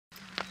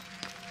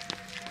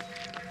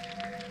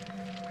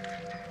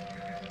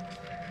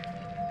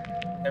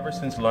Ever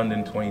since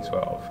London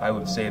 2012, I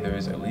would say there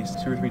is at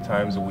least 2 or 3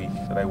 times a week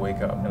that I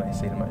wake up and I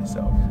say to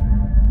myself,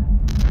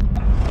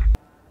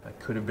 I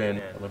could have been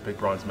an Olympic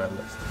bronze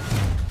medalist.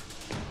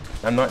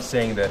 I'm not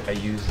saying that I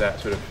use that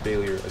sort of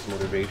failure as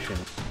motivation.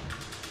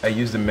 I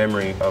use the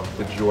memory of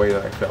the joy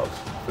that I felt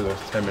for those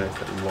 10 minutes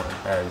that we won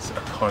as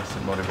a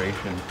constant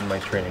motivation in my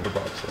training for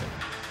boxing.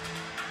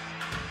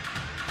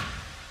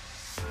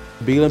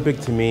 Being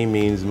Olympic to me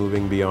means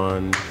moving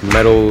beyond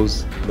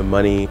medals, the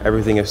money,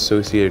 everything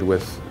associated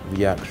with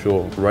the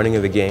actual running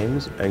of the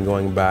games and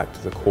going back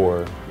to the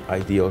core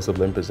ideals of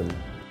Olympism.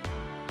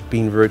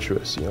 Being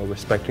virtuous,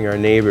 respecting our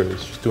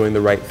neighbors, just doing the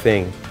right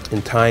thing,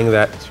 and tying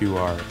that to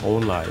our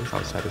own lives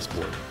outside of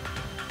sport.